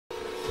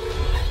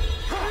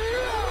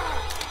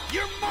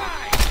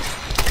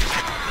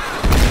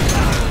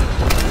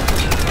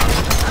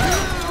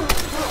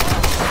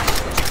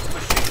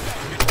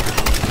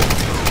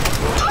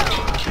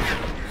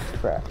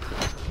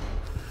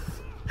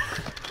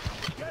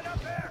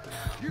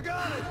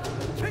got it!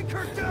 Take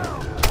her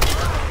down!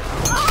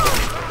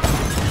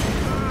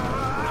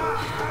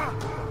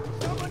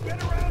 Someone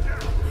get around her!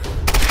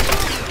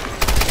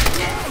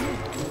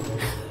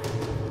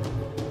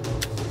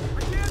 I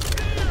can't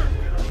see her!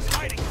 She's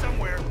hiding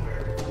somewhere.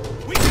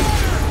 We got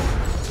her!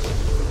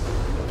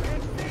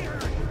 Can't see her!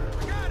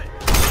 I got it!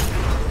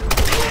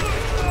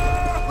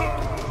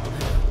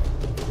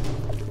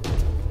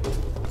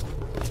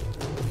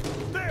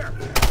 There!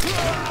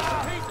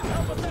 Pieces,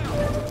 help us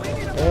out! We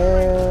need a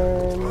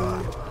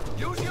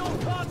use your own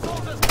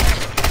consoles as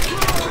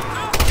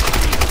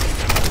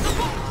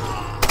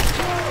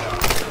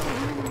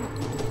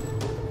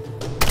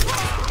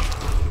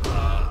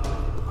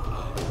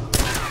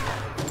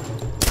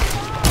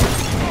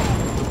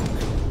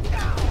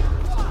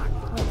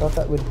I thought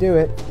that would do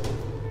it.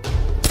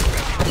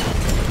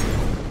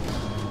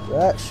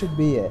 That should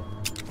be it.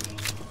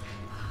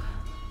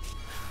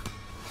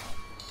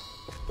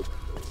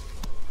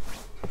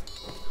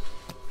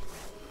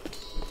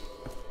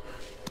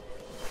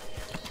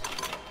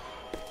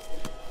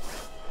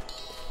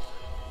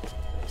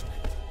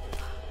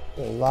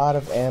 A lot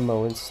of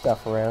ammo and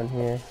stuff around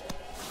here.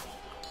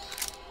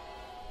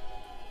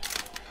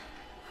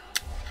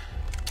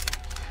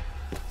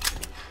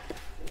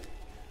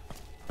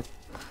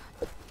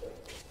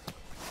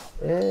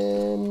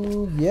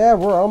 And yeah,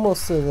 we're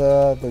almost to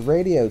the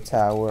radio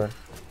tower.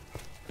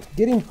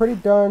 Getting pretty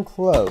darn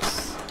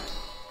close.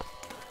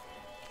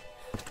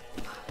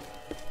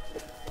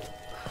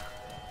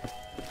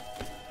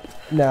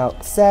 Now,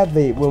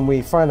 sadly, when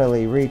we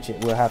finally reach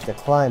it, we'll have to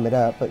climb it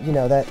up, but you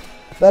know, that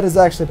is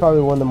actually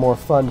probably one of the more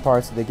fun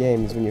parts of the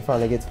game, is when you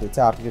finally get to the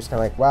top, you're just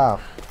kind of like,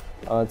 wow,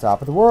 on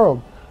top of the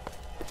world.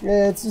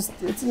 Yeah, it's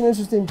an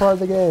interesting part of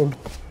the game.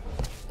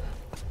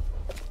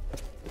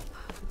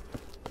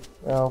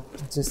 Well,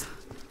 just,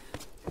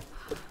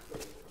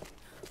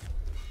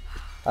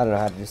 I don't know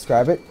how to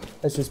describe it.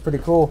 It's just pretty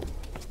cool.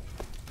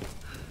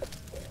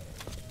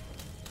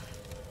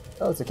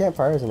 Oh, it's a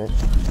campfire, isn't it?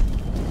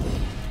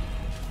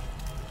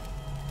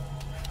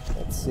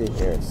 Let's see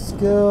here.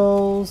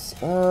 Skills.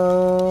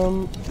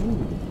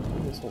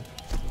 This one.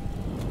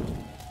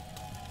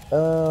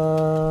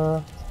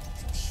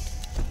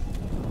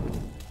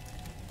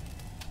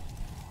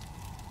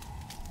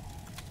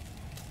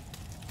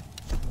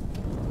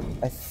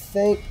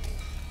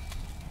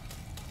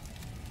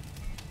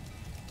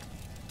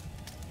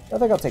 I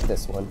think I'll take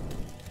this one.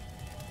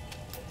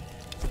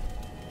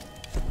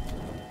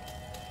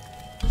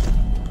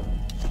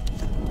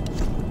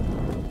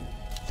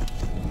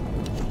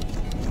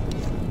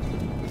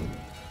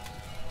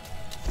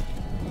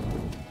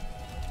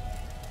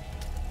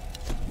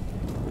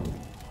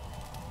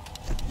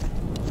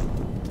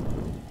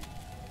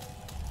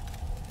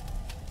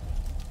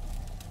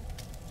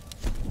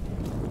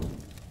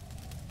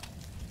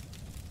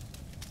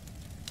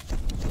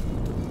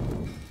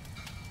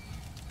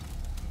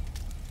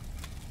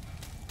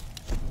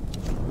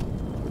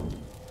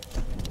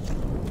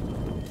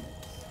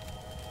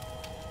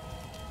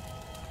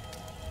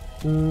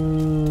 You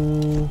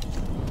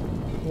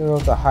know,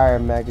 the higher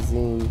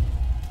magazine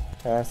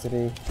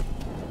capacity.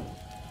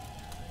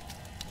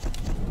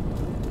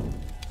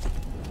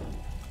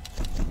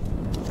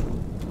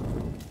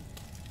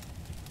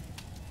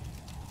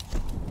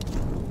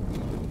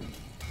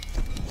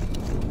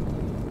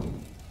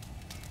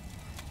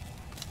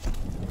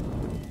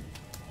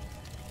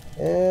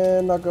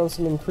 And I'll go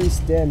some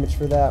increased damage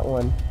for that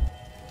one.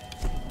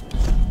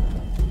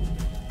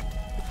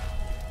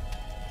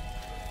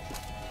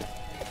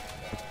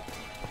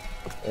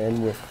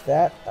 And with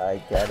that,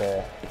 I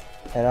gotta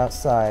head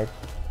outside.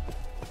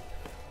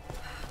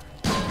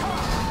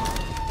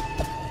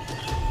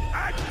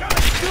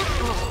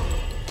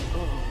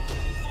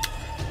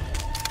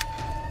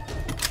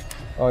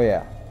 Oh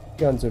yeah,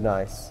 guns are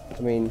nice.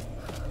 I mean,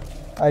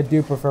 I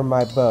do prefer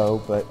my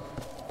bow, but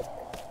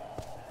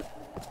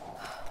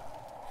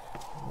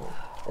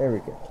there we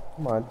go.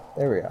 Come on,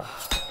 there we are.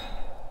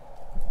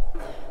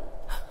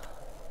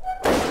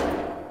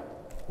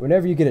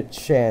 Whenever you get a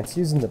chance,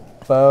 using the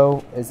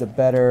bow is a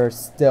better,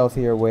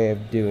 stealthier way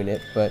of doing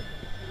it, but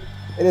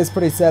it is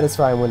pretty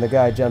satisfying when the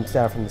guy jumps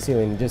down from the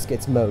ceiling and just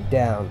gets mowed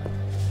down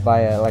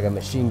by like a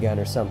machine gun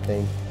or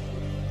something.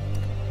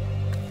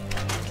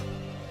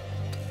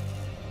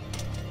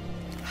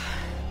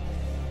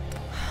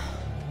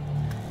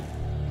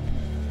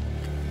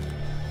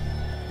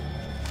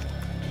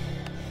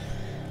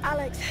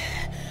 Alex,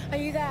 are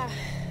you there?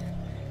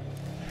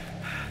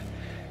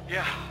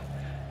 Yeah.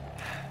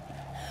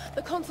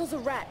 The console's a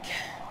wreck.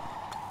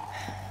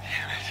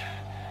 Damn it.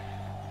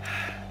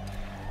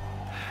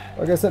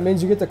 I guess that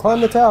means you get to climb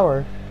the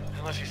tower.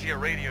 Unless you see a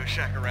Radio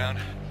Shack around,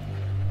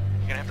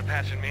 you're gonna have to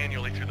patch it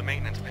manually through the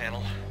maintenance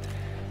panel.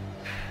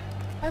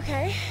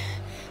 Okay,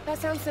 that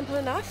sounds simple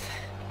enough.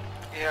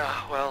 Yeah,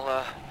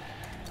 well,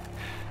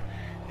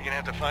 you're gonna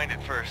have to find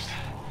it first.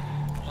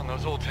 On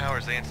those old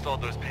towers, they installed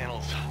those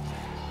panels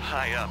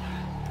high up.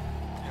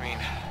 I mean,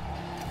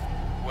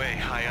 way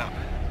high up.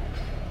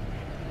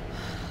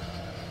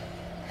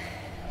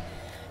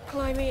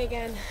 Climbing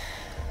again.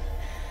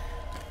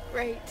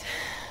 Great.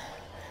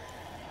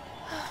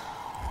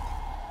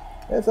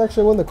 It's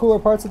actually one of the cooler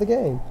parts of the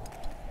game.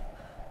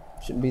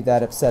 Shouldn't be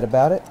that upset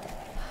about it.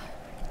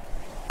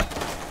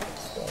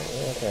 So,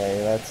 okay,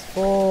 that's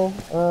full.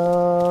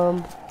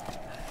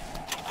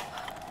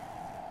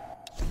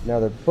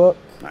 Another book.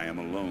 I am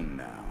alone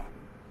now.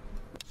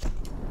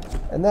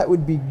 And that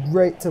would be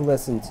great to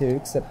listen to,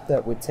 except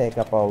that would take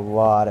up a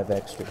lot of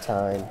extra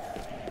time.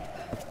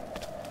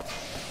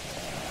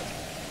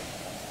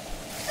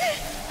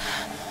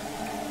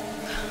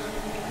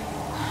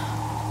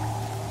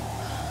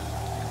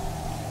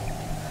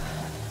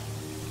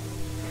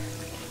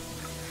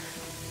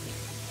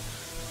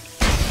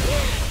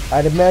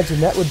 I'd imagine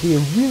that would be a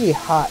really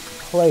hot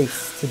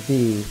place to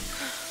be.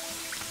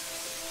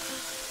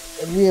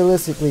 And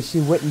realistically, she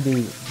wouldn't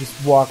be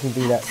just walking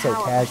through that so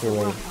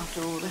casually.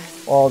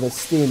 All the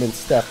steam and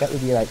stuff, that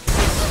would be like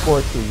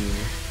scorching you.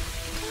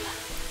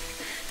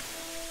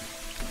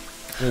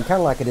 I mean, kind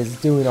of like it is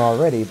doing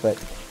already,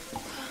 but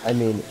I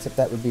mean, except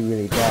that would be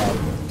really bad.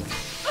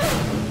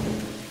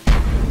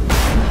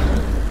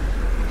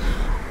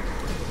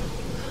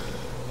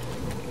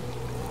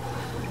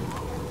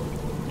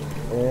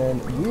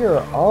 And we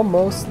are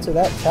almost to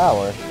that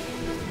tower.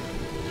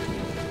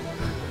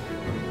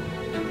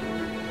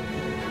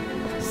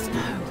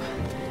 Snow.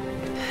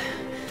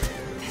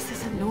 This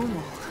isn't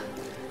normal.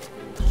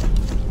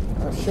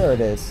 Oh, sure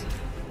it is.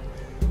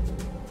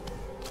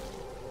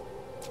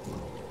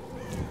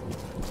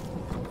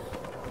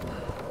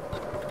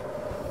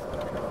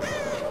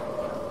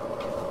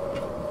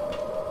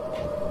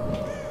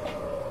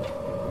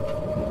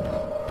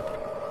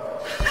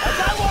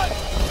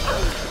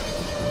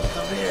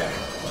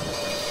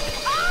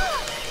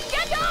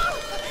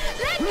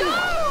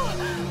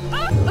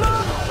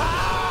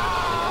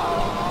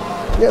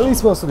 Yeah, at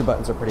least most of the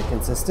buttons are pretty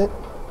consistent.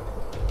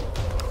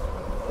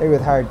 Maybe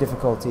with higher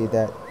difficulty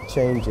that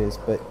changes,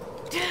 but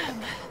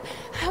Damn.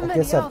 How I many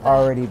guess are I've there?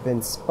 already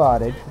been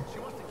spotted.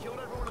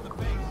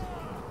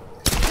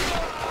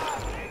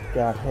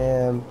 Got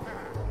him.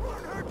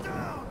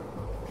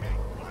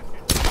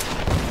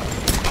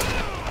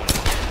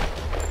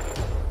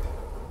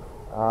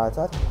 I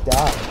thought he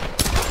died.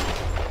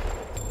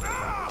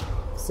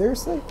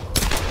 Seriously?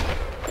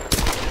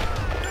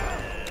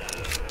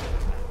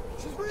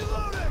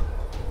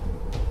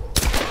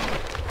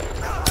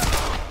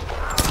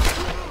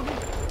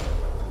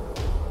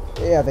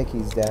 Yeah, I think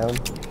he's down.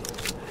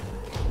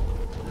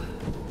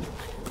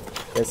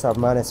 Guess I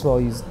might as well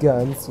use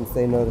guns since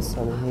they noticed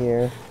I'm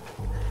here.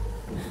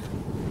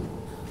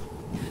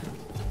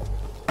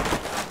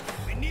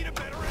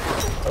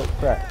 Oh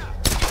crap.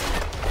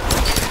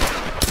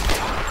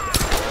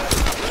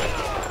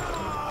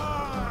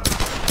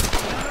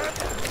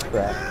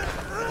 Crap.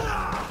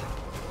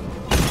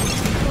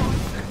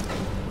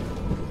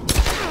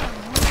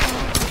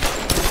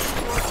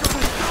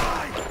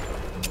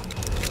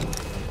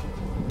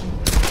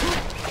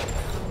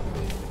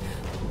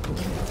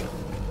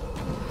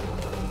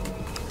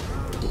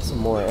 Get some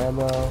more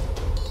ammo.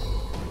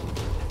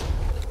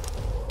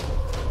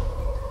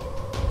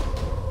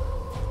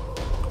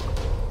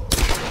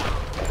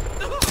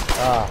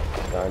 Ah,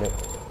 darn it.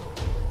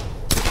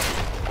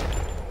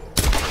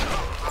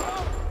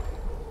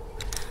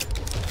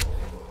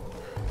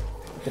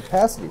 The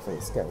capacity for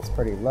this gun is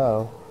pretty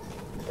low.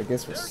 I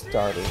guess for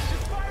starters.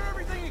 Just fire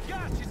everything you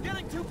got. She's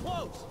getting too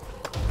close.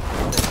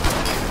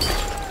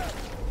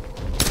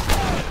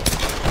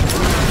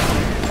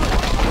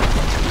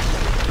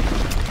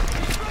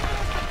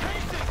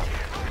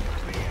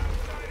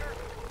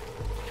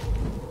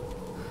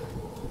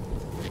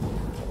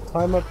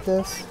 Climb up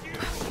this?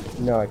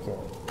 No, I can't.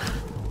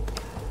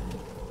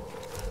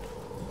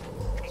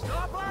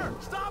 Stop her!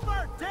 Stop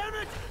her! Damn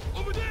it!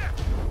 Over there!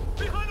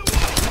 Behind the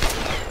wall!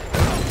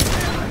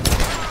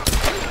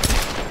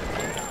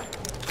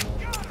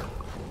 Got her!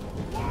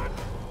 One!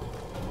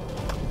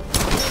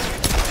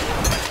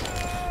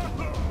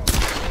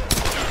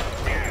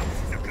 Damn,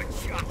 she's a good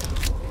shot!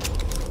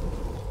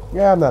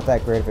 Yeah, I'm not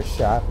that great of a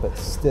shot, but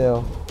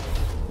still.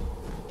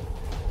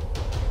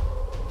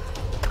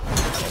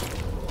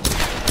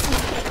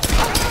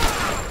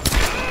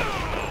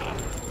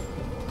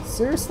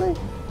 Seriously?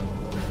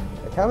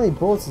 Like, how many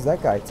bullets does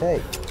that guy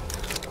take?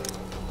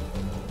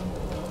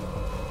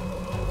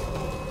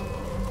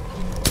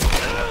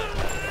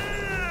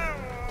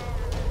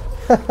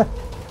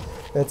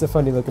 That's a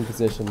funny looking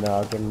position though,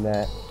 I'll give him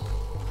that.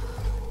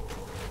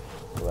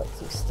 Collect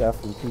some stuff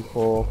from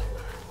people.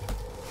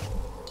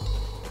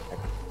 I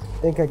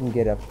think I can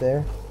get up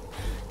there.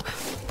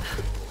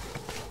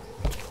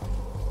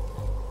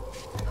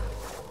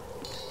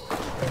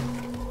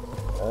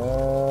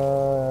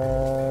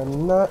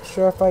 Not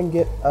sure if I can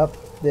get up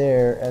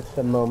there at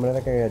the moment. I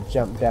think I gotta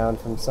jump down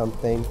from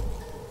something.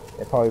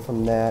 Yeah, probably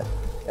from that.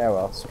 Oh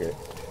well, screw it.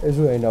 There's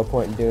really no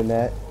point in doing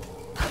that.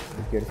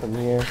 Be good from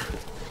here.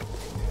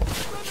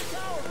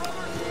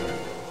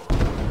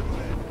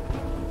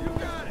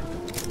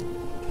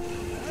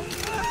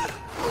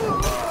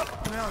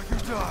 Now you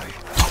die.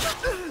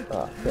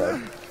 Oh,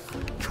 good.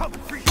 Coming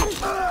for you!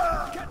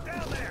 Get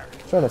down there!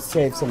 Trying to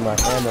save some of my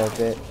ammo a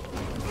bit.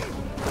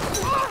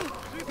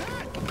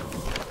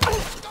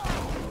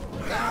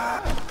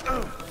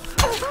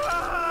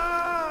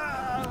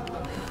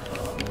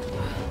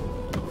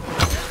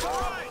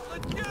 Alright,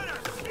 let's get her!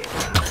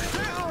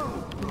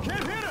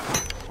 Can't hit her!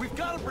 We've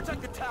got to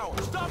protect the tower.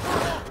 Stop her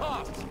at all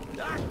costs!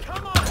 Ah,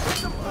 come on! Put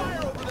some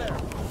fire over there!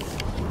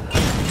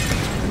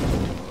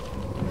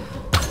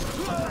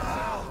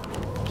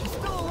 She's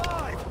still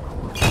alive!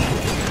 Get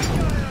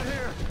out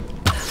here!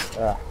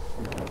 Ah.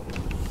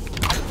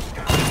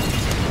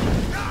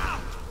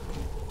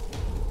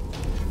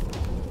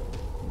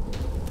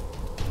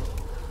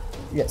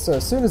 Yeah, so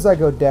as soon as I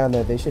go down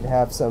there, they should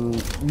have some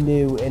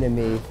new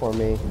enemy for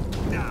me.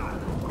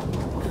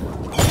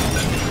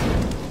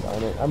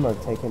 Darn it, I'm gonna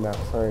take him out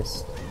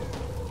first.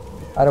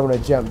 I don't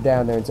want to jump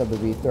down there and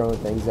somebody be throwing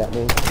things at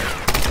me.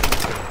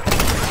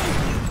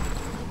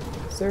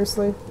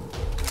 Seriously?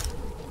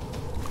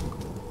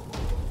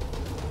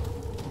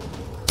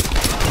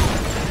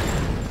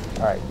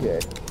 Alright,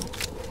 good.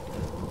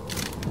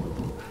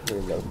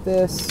 Reload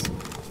this.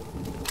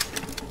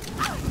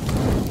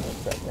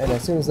 And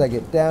as soon as I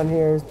get down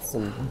here,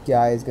 some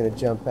guy is going to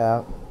jump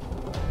out.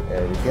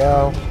 There we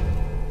go.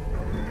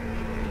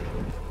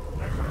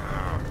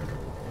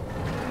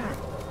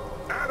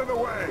 Out of the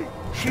way!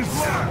 She's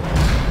left!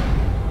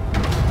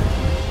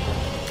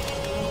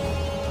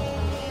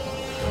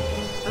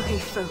 Okay,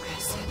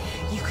 focus.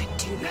 You can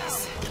do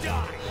this.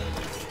 Die!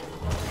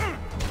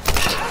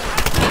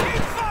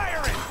 Keep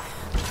firing!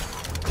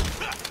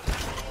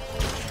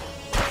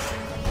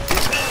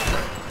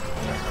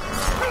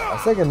 I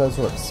was thinking those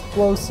were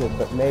explosive,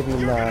 but maybe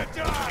not.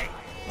 Die!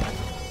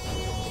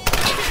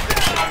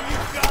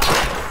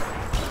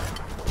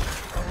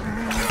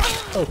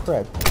 Oh,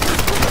 crap.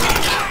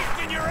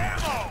 Wasting your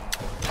ammo!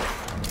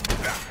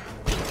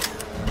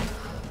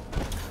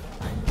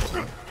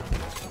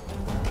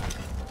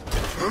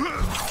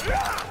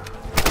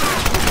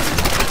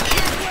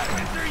 Your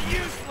weapons are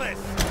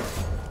useless!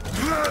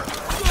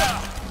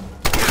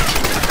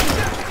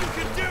 Nothing you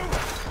can do!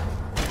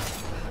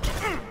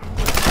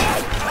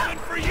 Coming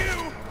for you!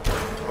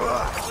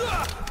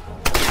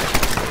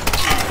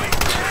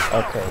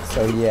 Okay,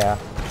 so yeah.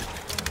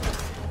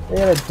 They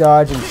gotta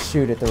dodge and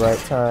shoot at the right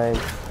time.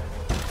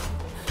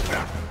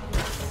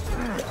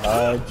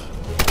 Dodge.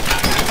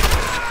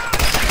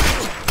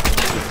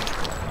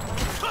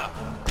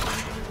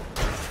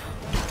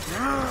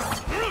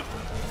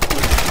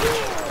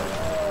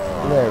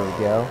 There we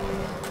go.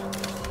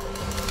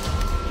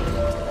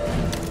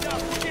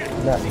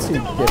 Not too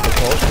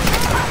difficult.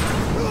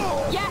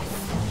 Yes!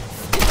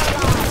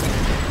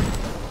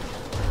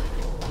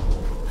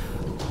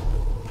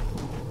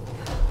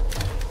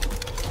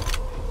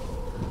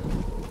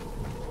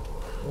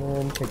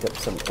 And pick up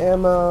some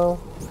ammo.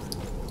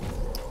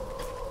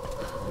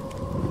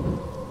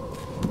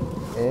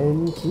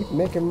 And keep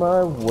making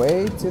my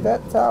way to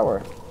that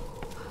tower.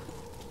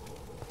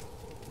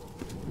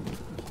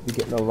 Be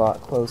getting a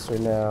lot closer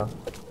now.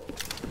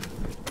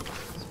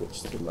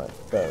 Switch to my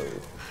bow.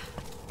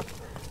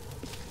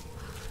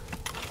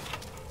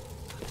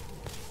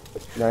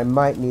 Now I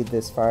might need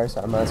this fire,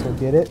 so I might as well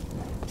get it.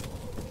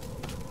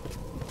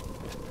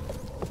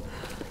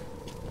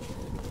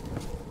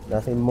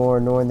 Nothing more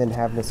annoying than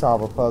having to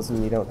solve a puzzle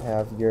and you don't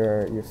have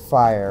your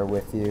fire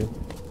with you.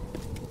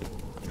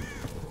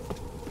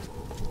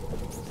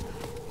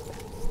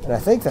 And I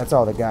think that's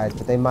all the guys,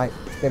 but they might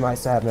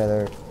still have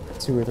another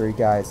 2 or 3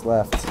 guys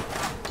left.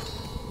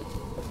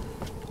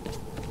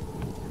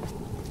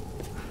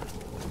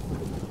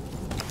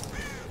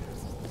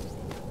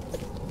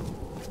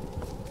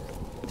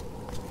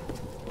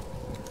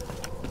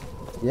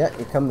 Yeah,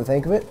 you come to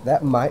think of it,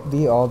 that might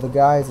be all the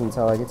guys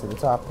until I get to the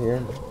top here.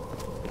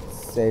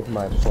 Save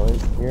my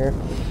point here.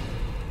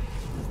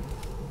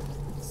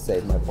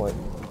 Save my point.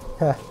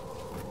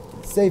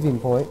 Saving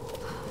point.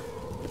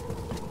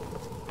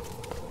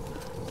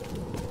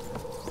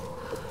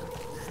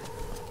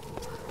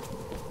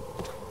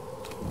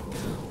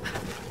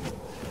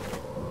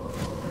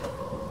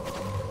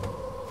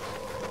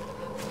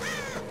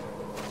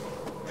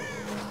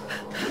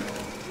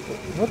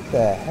 What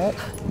the heck?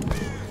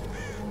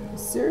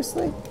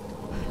 Seriously?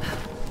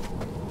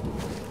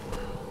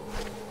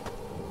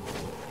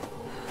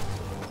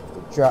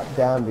 Drop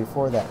down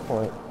before that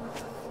point.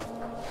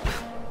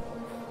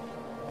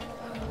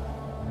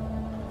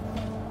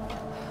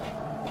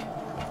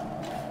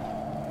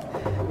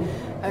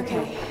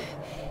 Okay,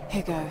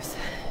 here goes.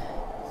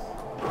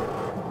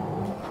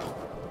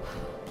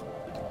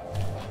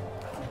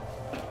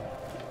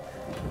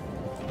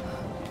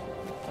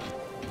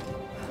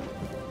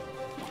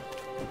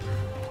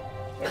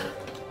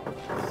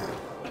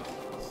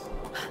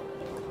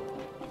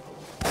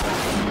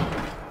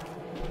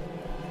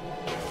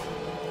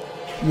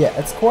 Yeah,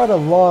 it's quite a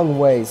long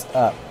ways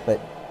up, but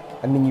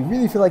I mean, you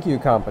really feel like you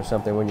accomplished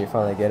something when you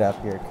finally get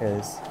up here,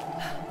 because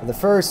for the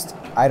first,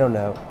 I don't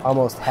know,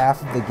 almost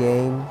half of the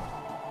game,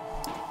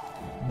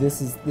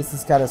 this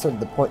is kind of sort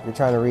of the point you're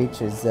trying to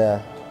reach is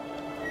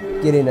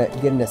getting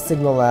a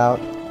signal out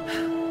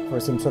for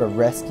some sort of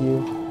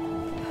rescue.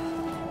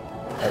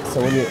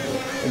 So when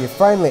you're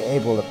finally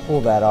able to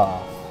pull that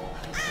off,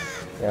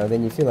 you know,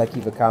 then you feel like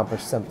you've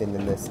accomplished something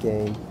in this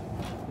game.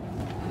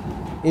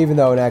 Even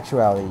though in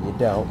actuality you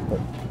don't, but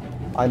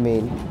I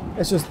mean,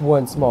 it's just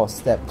one small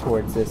step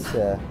towards this,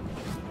 the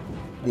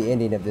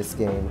ending of this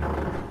game.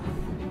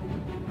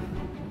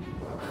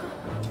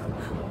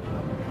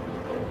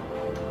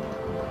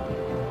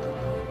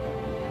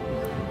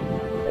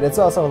 And it's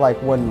also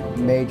like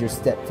one major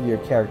step for your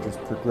character's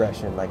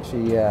progression. Like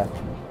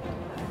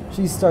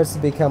she starts to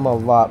become a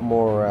lot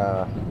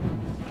more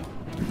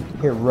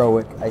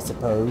heroic, I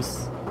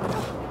suppose.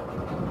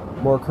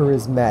 More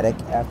charismatic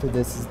after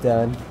this is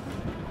done.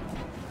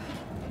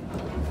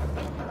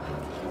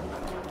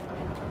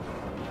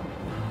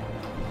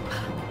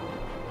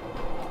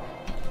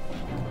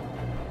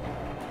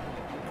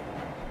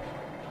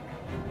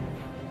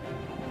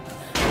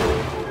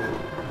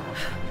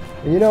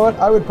 You know what?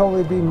 I would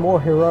probably be more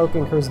heroic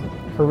and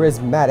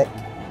charismatic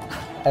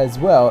as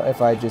well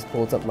if I just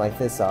pulled something like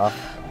this off.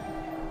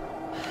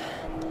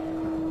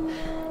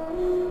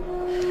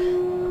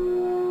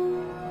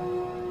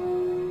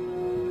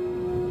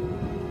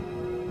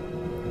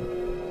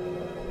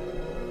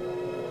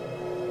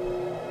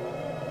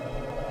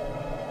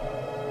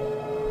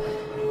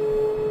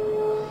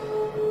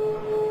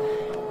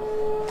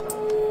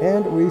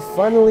 And we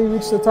finally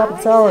reached the top of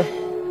the tower.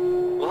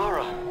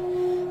 Lara!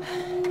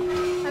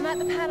 I'm at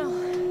the panel.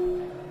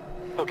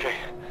 Okay.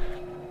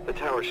 The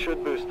tower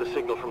should boost the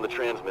signal from the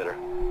transmitter.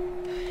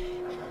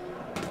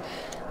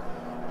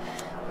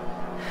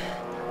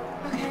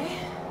 Okay.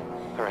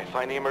 Alright,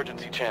 find the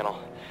emergency channel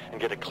and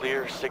get a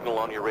clear signal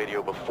on your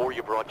radio before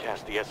you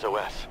broadcast the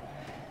SOS.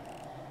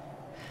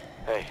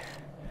 Hey,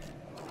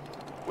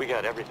 we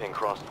got everything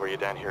crossed for you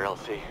down here,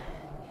 LC.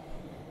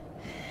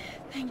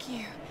 Thank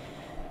you.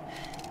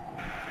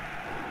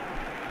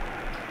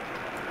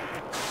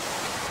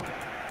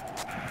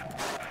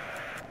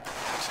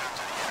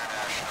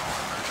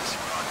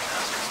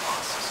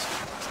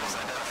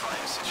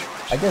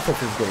 I guess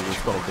that's as good as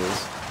it's going to be.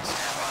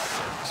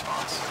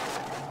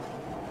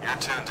 You're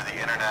tuned to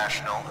the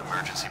International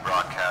Emergency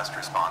Broadcast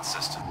Response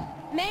System.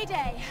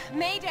 Mayday!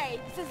 Mayday!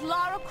 This is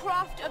Lara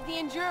Croft of the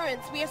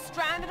Endurance. We are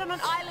stranded on an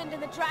island in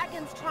the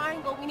Dragon's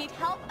Triangle. We need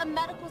help and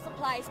medical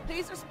supplies.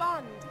 Please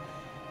respond.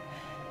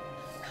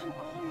 Come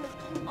on,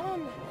 come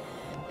on.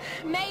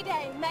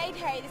 Mayday!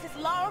 Mayday! This is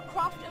Lara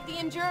Croft of the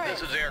Endurance.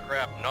 This is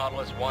aircraft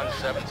Nautilus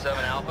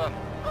 177 Alpha.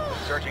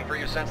 Searching for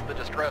you since the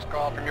distress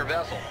call from your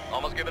vessel.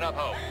 Almost given up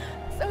hope.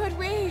 So had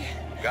we.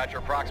 Got your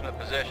approximate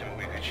position.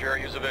 We could sure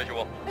use a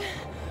visual.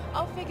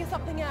 I'll figure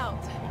something out.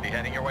 We'll be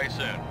heading your way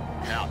soon.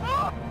 Out.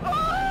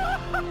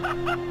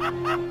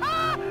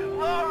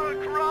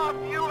 Lara Croft,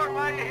 you are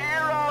my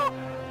hero!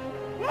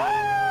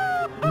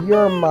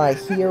 You're my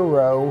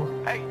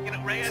hero. Hey, you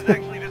know, Reyes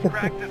actually just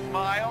cracked a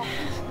smile.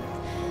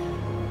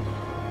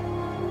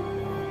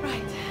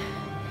 Right.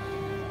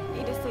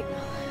 Need a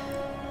signal.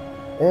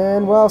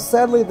 And well,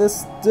 sadly,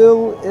 this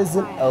still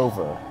isn't Fire.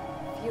 over.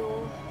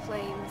 Fuel,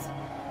 flames.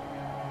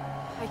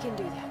 I can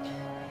do that.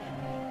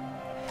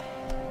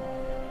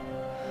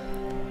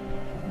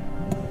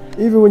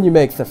 Even when you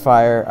make the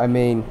fire, I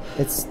mean,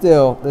 it's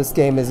still, this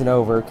game isn't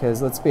over,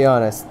 because let's be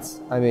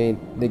honest, I mean,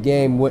 the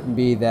game wouldn't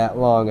be that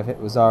long if it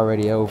was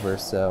already over,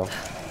 so,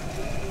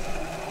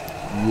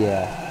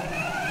 yeah.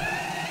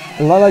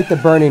 And I like the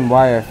burning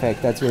wire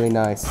effect, that's really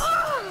nice.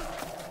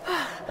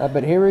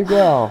 But here we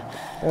go,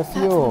 the That's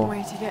one fuel.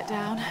 way to get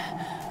down.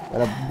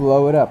 Gotta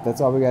blow it up,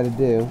 that's all we gotta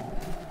do.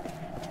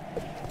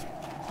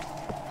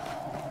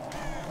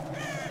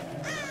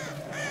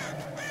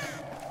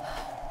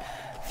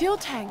 Fuel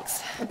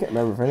tanks. I can't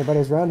remember if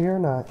anybody's around here or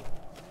not.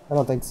 I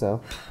don't think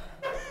so.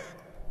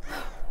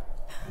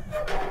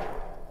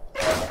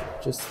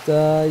 Just,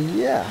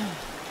 yeah.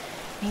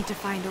 Need to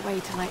find a way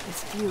to light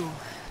this fuel.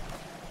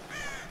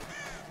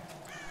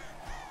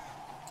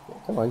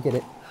 Come on, get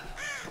it.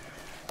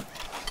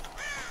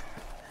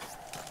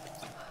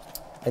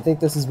 I think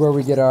this is where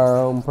we get our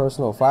own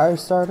personal fire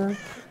starter,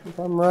 if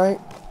I'm right.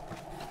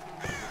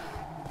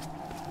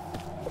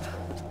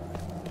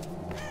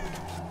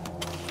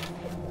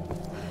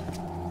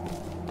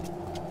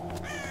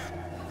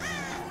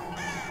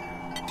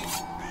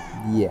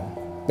 Yeah,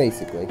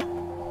 basically.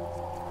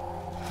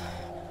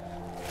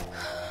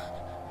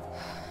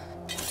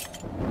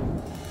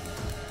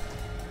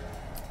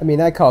 I mean,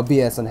 I call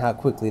BS on how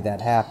quickly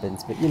that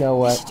happens, but you know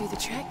We what? should do the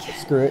trick.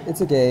 Screw it,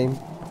 it's a game.